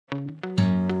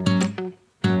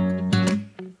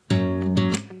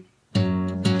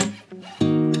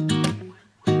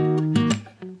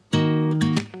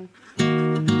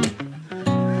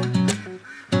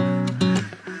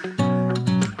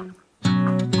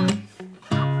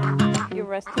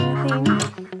resting thing.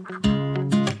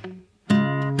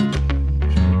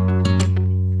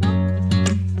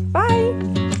 Bye!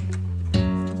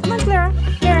 Come on, Clara.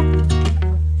 Clara.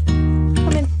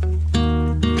 Come in.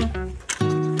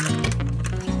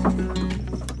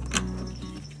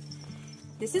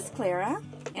 This is Clara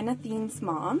and Athene's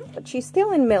mom, but she's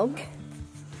still in milk.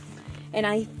 And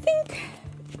I think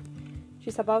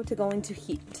she's about to go into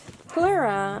heat.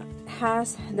 Clara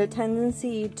has the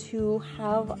tendency to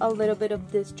have a little bit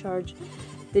of discharge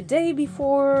the day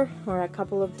before or a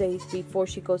couple of days before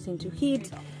she goes into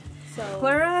heat. So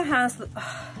Clara has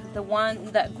the one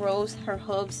that grows her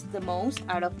hooves the most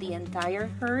out of the entire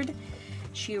herd.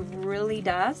 She really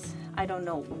does. I don't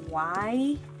know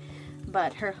why,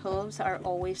 but her hooves are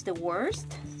always the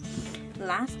worst.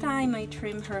 Last time I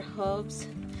trimmed her hooves,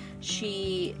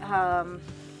 she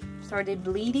started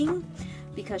bleeding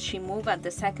because she moved at the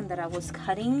second that I was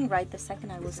cutting, right the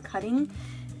second I was cutting,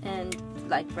 and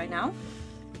like right now,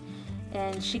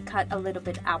 and she cut a little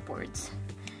bit upwards.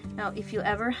 Now if you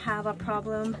ever have a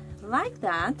problem like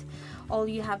that, all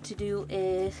you have to do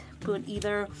is put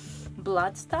either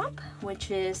blood stop, which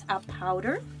is a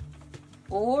powder,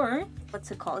 or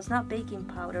what's it called, it's not baking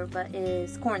powder, but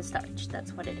it's cornstarch.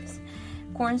 That's what it is.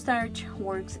 Cornstarch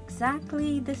works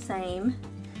exactly the same.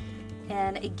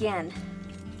 And again,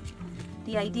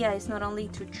 the idea is not only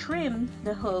to trim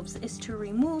the hooves, is to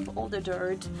remove all the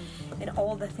dirt and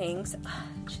all the things.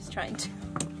 She's trying to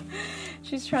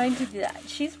do that.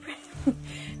 She's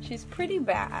pretty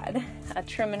bad at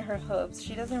trimming her hooves.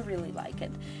 She doesn't really like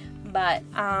it, but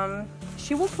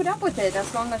she will put up with it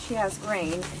as long as she has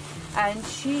grain. And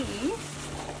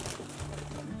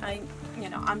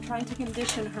I'm trying to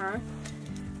condition her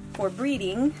for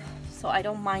breeding, so I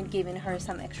don't mind giving her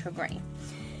some extra grain.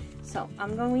 So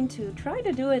I'm going to try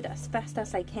to do it as fast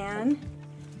as I can,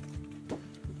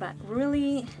 but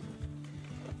really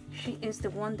she is the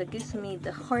one that gives me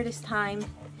the hardest time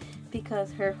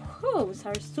because her hooves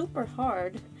are super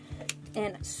hard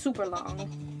and super long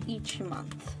each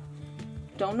month.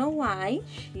 Don't know why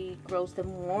she grows them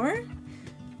more.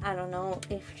 I don't know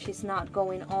if she's not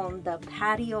going on the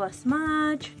patio as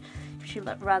much, if she'd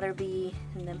rather be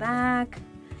in the back.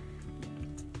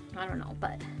 I don't know,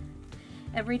 but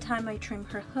every time I trim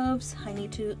her hooves, I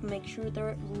need to make sure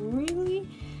they're really,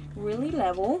 really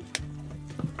level.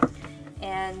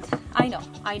 And I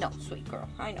know, sweet girl,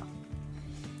 I know.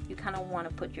 You kind of want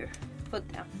to put your foot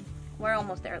down. We're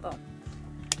almost there though.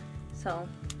 So,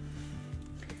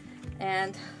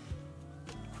 and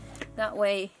that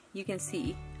way you can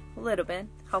see a little bit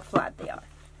how flat they are.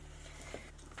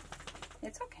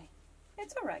 It's okay.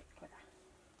 It's all right, Clara.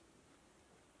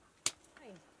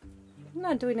 I'm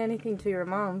not doing anything to your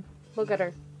mom. Look at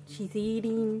her. She's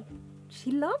eating.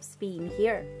 She loves being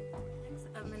here. Next,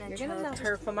 I'm gonna check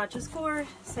her Famacha score.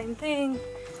 Same thing.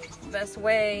 Best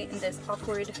way in this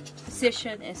awkward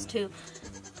position is to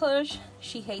push.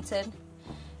 She hates it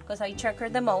because I check her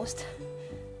the most.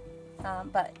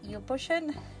 But you push it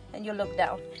and you look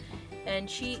down. And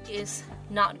she is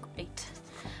not great.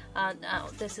 Now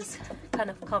this is kind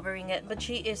of covering it, but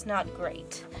she is not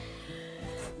great.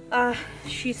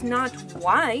 She's not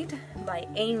white by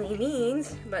any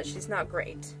means, but she's not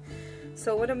great.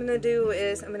 So what I'm gonna do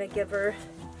is I'm gonna give her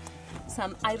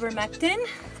some ivermectin,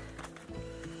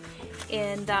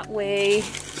 and that way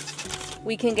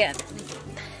we can get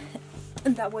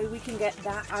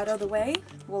that out of the way.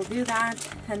 We'll do that,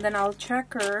 and then I'll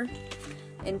check her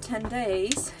in 10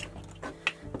 days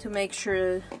to make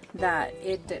sure that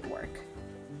it did work.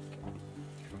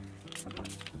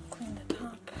 Clean the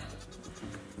top.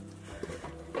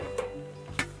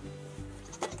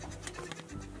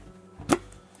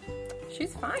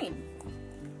 She's fine.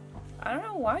 I don't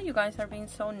know why you guys are being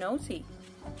so nosy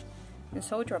and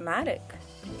so dramatic.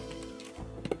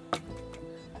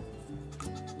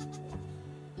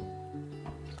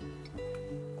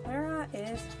 Clara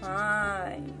is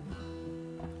fine.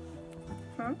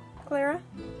 Huh, Clara?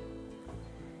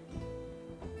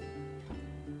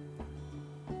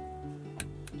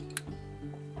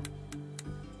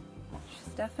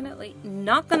 She's definitely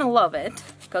not gonna love it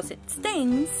because it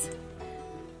stings,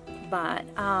 but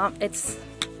it's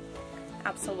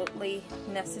absolutely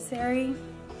necessary.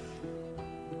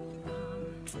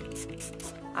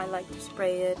 I like to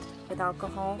spray it with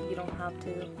alcohol. You don't have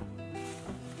to.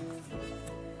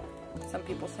 Some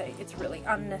people say it's really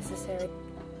unnecessary.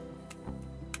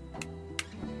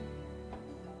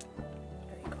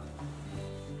 There you go.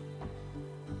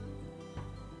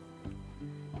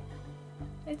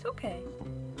 It's okay.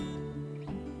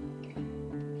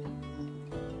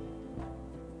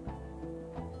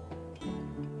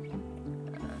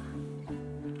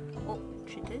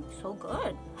 She did so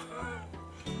good.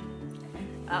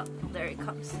 Oh, there it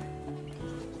comes.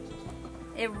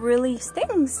 It really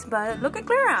stings, but look at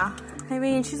Clara. I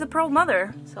mean, she's a pro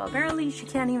mother, so apparently she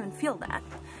can't even feel that.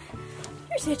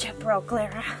 You're such a pro,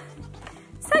 Clara.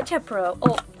 Such a pro.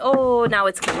 Oh, now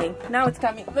it's coming. Now it's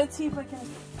coming. Let's see if I can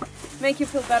make you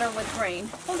feel better with grain.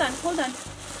 Hold on, hold on.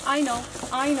 I know.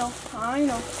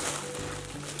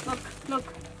 Look.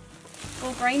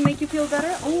 Will grain make you feel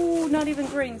better? Oh, not even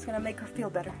grain is gonna make her feel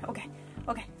better. Okay,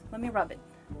 let me rub it.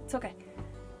 It's okay.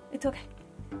 It's okay.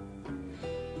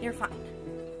 You're fine.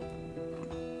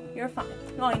 You're fine.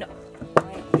 Oh, I know.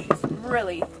 She's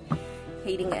really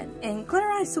hating it. And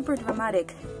Clara is super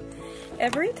dramatic.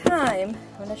 Every time,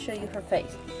 I'm gonna show you her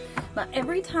face, but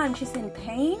every time she's in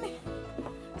pain,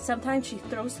 sometimes she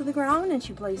throws to the ground and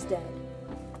she plays dead.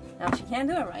 Now she can't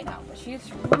do it right now, but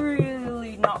she's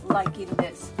really not liking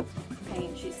this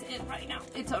pain she's in right now.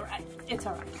 It's alright. It's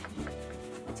alright.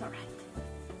 It's alright.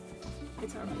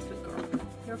 It's alright, sweet girl.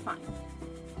 You're fine.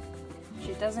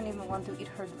 She doesn't even want to eat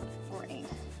her grain.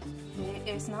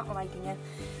 She is not liking it,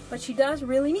 but she does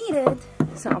really need it.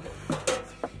 So,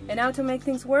 and now to make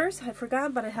things worse, I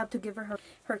forgot, but I have to give her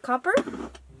her copper.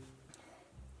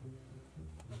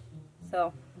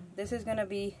 So this is gonna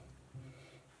be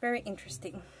very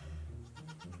interesting.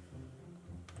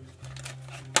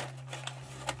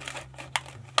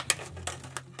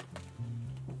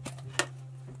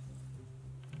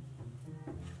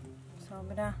 So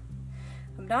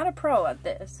I'm not a pro at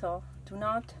this, so I'm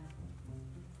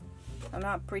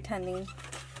not pretending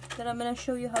that I'm gonna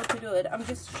show you how to do it. I'm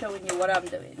just showing you what I'm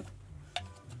doing.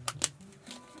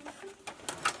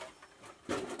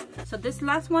 So this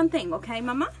last one thing, okay,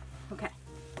 Mama? Okay.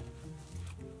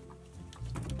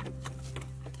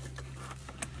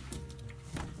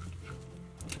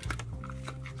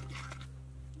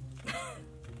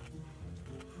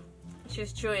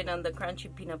 She's chewing on the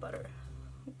crunchy peanut butter.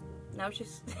 Now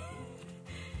she's...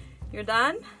 You're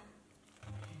done?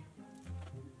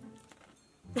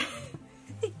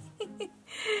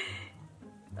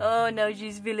 Oh no,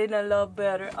 she's feeling a lot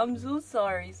better. I'm so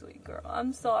sorry, sweet girl.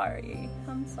 I'm sorry.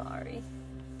 I'm sorry.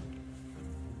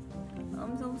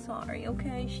 I'm so sorry.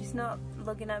 Okay, she's not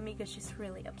looking at me because she's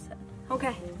really upset.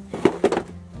 Okay.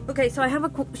 Okay, so I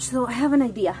have an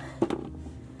idea.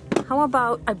 How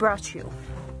about I brush you?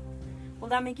 Will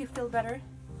that make you feel better?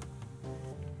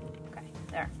 Okay,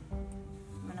 there.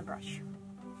 I'm gonna brush you.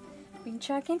 Been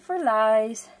checking for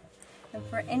lice and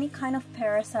for any kind of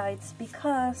parasites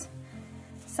because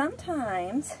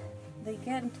sometimes they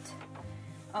get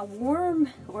a worm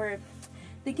or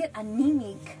they get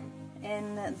anemic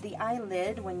in the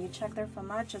eyelid when you check their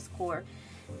Famacha score,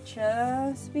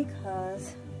 just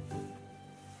because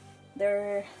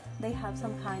they have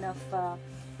some kind of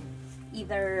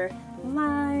either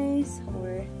lice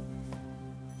or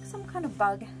some kind of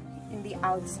bug in the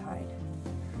outside.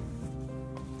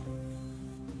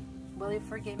 Will you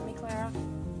forgive me, Clara?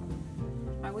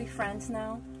 Are we friends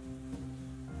now?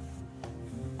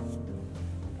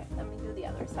 Okay, let me do the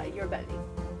other side, your belly.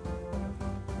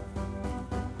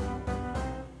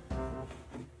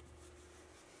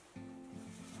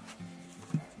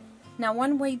 Now,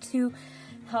 one way to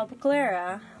help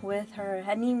Clara with her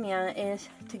anemia is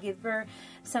to give her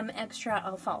some extra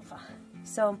alfalfa.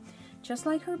 So, just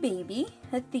like her baby,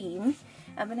 Athene,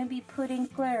 I'm going to be putting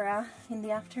Clara in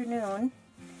the afternoon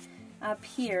up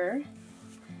here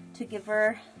to give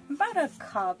her about a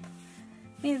cup,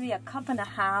 maybe a cup and a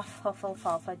half of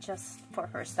alfalfa just for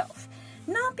herself.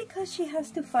 Not because she has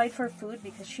to fight for food,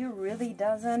 because she really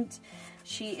doesn't.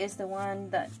 She is the one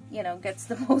that, you know, gets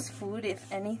the most food,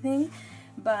 if anything.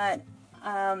 But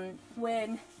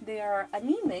when they are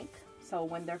anemic, so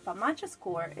when their Famacha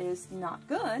score is not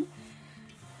good,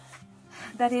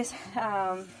 that is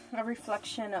a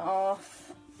reflection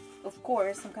of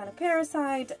course, some kind of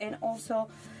parasite and also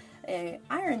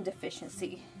iron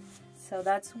deficiency. So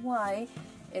that's why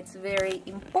it's very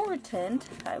important.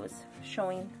 I was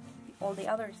showing all the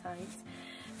other signs.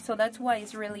 So that's why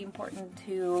it's really important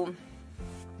to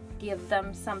give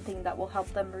them something that will help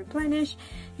them replenish.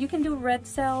 You can do red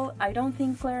cell. I don't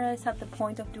think Clara is at the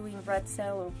point of doing red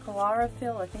cell or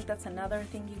chlorophyll. I think that's another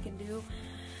thing you can do.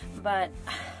 But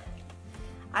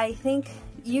I think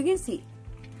you can see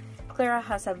Clara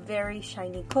has a very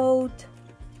shiny coat.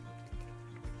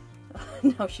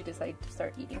 Now she decided to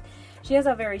start eating. She has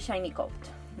a very shiny coat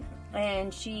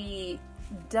and she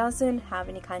doesn't have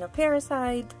any kind of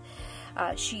parasite.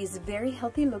 She is very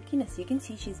healthy looking. As you can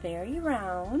see, she's very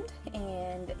round,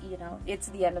 and you know, it's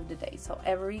the end of the day, so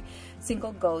every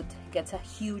single goat gets a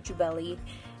huge belly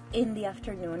in the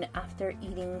afternoon after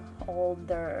eating all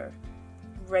their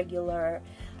regular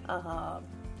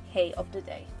hay of the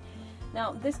day.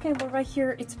 Now this cable right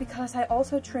here, it's because I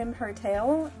also trimmed her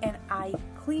tail and I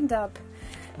cleaned up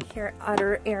her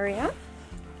other area.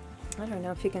 I don't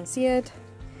know if you can see it.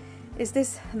 Is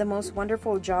this the most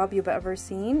wonderful job you've ever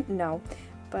seen? No,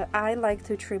 but I like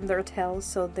to trim their tails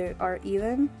so they are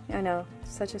even. I know,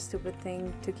 such a stupid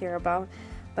thing to care about,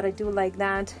 but I do like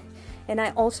that. And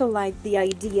I also like the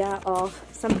idea of,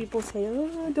 some people say,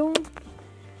 oh, don't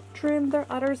trim their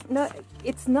udders. No,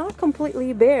 it's not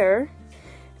completely bare,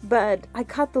 but I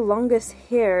cut the longest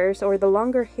hairs, or the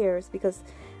longer hairs, because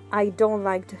I don't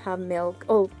like to have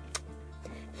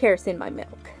hairs in my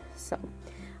milk. So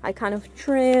I kind of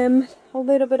trim a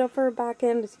little bit of her back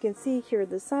end, as you can see here,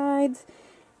 the sides,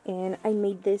 and I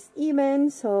made this even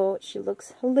so she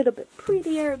looks a little bit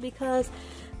prettier, because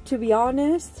to be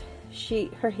honest,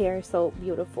 her hair is so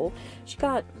beautiful. She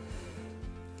got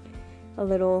a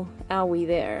little owie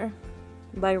there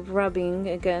by rubbing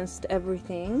against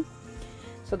everything,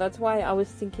 so that's why I was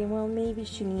thinking, well, maybe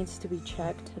she needs to be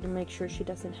checked to make sure she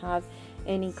doesn't have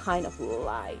any kind of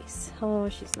lice. Oh,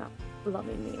 she's not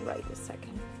loving me right this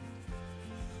second.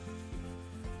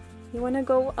 You wanna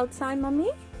go outside,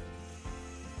 mommy?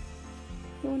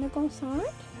 You wanna go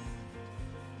outside?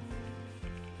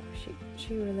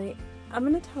 She really, I'm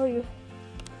gonna tell you,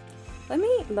 let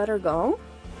me let her go.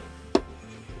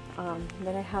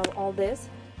 Then I have all this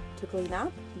to clean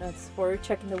up. That's for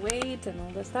checking the weight and all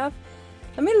this stuff.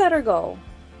 Let me let her go.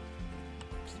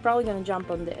 She's probably gonna jump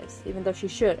on this, even though she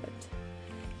shouldn't.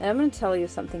 And I'm gonna tell you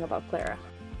something about Clara.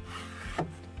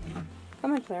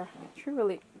 Come on, Clara. She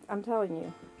really, I'm telling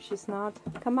you, she's not.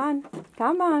 Come on,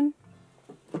 come on.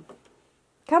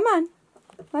 Come on,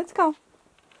 let's go.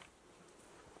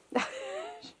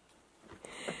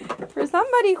 For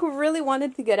somebody who really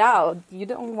wanted to get out, you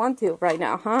don't want to right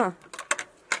now, huh?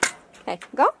 Okay,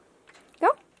 go. Go.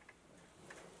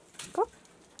 Go.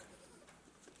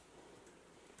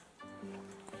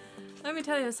 Let me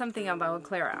tell you something about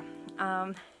Clara.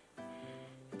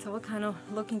 It's all kind of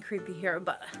looking creepy here,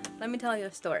 but let me tell you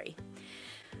a story.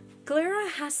 Clara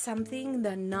has something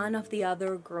that none of the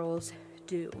other girls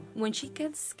do. When she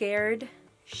gets scared,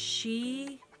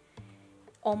 she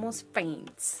almost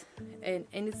faints, and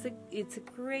it's the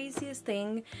craziest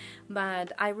thing.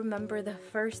 But I remember the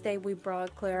first day we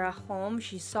brought Clara home,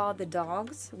 she saw the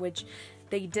dogs, which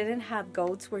they didn't have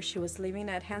goats where she was living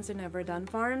at Hands Are Never Done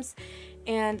Farms,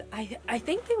 and I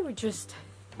think they were just,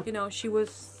 you know, she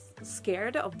was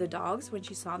scared of the dogs when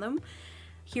she saw them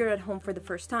here at home for the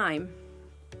first time,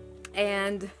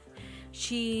 and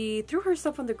she threw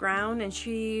herself on the ground and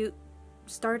she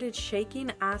started shaking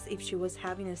as if she was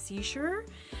having a seizure,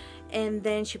 and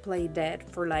then she played dead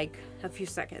for like a few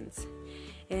seconds.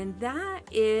 And that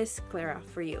is Clara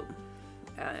for you.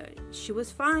 She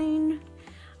was fine.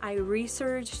 I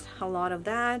researched a lot of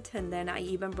that, and then I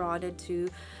even brought it to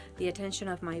the attention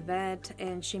of my vet,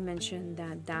 and she mentioned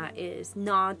that that is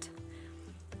not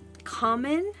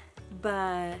common,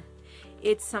 but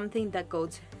it's something that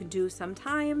goats do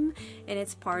sometime, and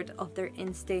it's part of their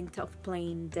instinct of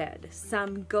playing dead.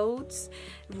 Some goats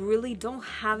really don't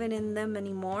have it in them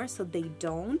anymore, so they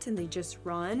don't, and they just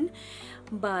run.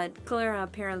 But Clara,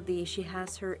 apparently, she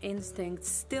has her instincts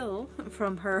still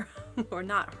from her, or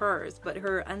not hers, but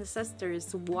her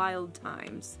ancestors' wild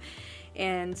times.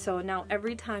 And so now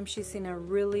every time she's in a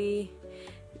really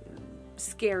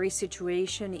scary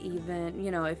situation, even, you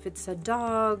know, if it's a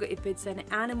dog, if it's an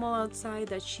animal outside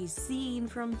that she's seen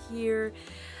from here,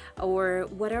 or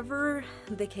whatever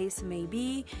the case may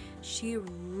be, she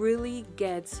really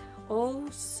gets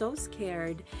so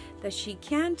scared that she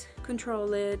can't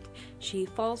control it. She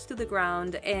falls to the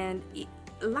ground, and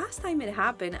last time it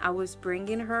happened, I was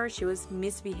bringing her, she was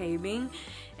misbehaving,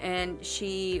 and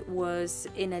she was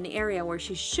in an area where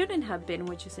she shouldn't have been,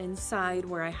 which is inside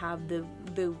where I have the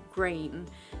grain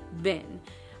bin.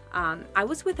 I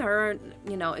was with her,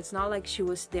 you know, it's not like she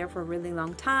was there for a really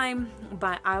long time,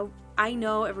 but I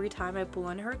know every time I pull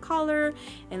on her collar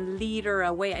and lead her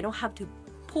away, I don't have to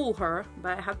pull her,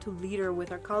 but I have to lead her with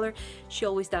her collar. She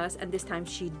always does, and this time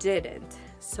she didn't.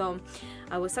 So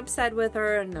I was upset with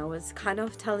her, and I was kind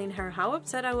of telling her how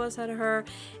upset I was at her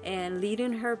and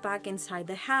leading her back inside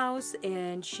the house,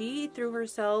 and she threw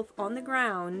herself on the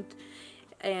ground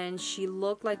and she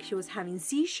looked like she was having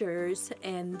seizures,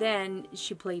 and then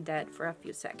she played dead for a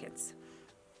few seconds.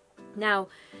 Now,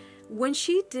 when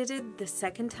she did it the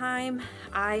second time,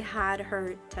 I had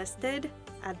her tested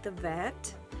at the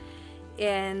vet,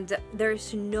 and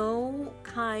there's no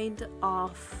kind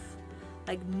of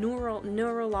like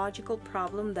neurological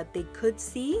problem that they could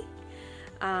see.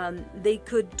 They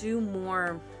could do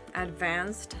more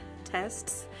advanced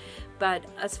tests, but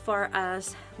as far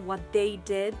as what they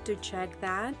did to check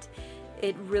that,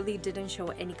 it really didn't show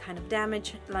any kind of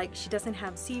damage. Like, she doesn't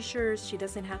have seizures, she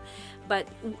doesn't have, but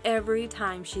every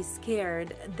time she's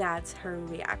scared, that's her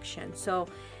reaction. So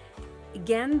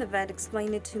again, the vet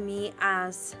explained it to me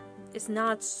as it's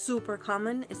not super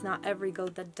common, it's not every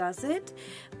goat that does it,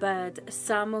 but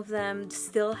some of them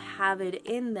still have it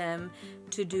in them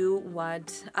to do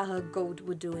what a goat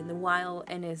would do in the wild,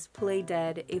 and is play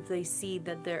dead if they see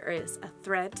that there is a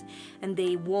threat and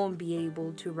they won't be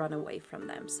able to run away from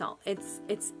them. So it's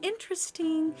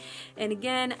interesting, and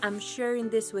again, I'm sharing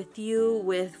this with you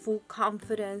with full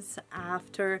confidence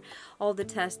after all the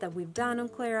tests that we've done on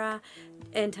Clara,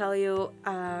 and tell you,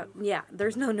 yeah,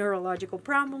 there's no neurological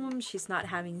problem, she's not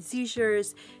having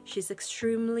seizures, she's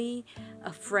extremely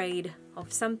afraid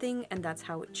of something, and that's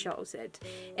how it shows it.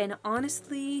 And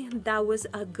honestly, that was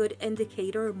a good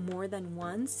indicator more than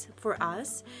once for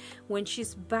us. When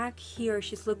she's back here,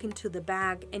 she's looking to the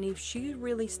back, and if she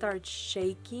really starts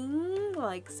shaking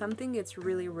like something, it's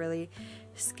really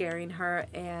scaring her.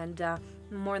 And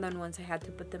more than once I had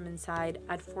to put them inside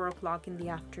at 4 o'clock in the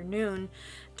afternoon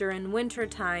during winter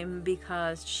time,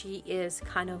 because she is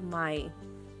kind of my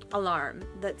alarm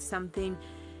that something,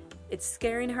 it's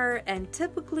scaring her, and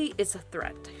typically it's a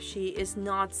threat. She is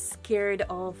not scared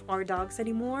of our dogs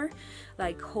anymore.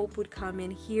 Like, Hope would come in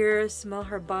here, smell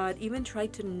her butt, even try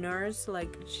to nurse,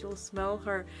 like she'll smell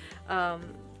her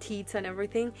teeth and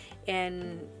everything,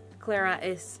 and Clara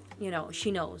is, you know,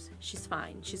 she knows she's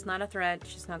fine, she's not a threat,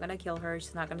 she's not gonna kill her,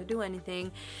 she's not gonna do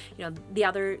anything. You know, the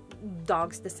other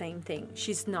dogs the same thing,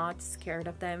 she's not scared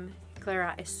of them.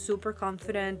 Clara is super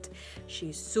confident,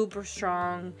 she's super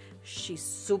strong, she's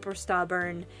super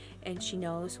stubborn, and she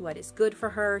knows what is good for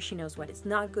her, she knows what is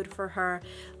not good for her.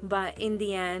 But in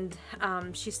the end,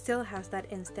 she still has that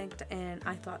instinct, and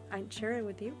I thought I'd share it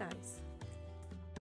with you guys.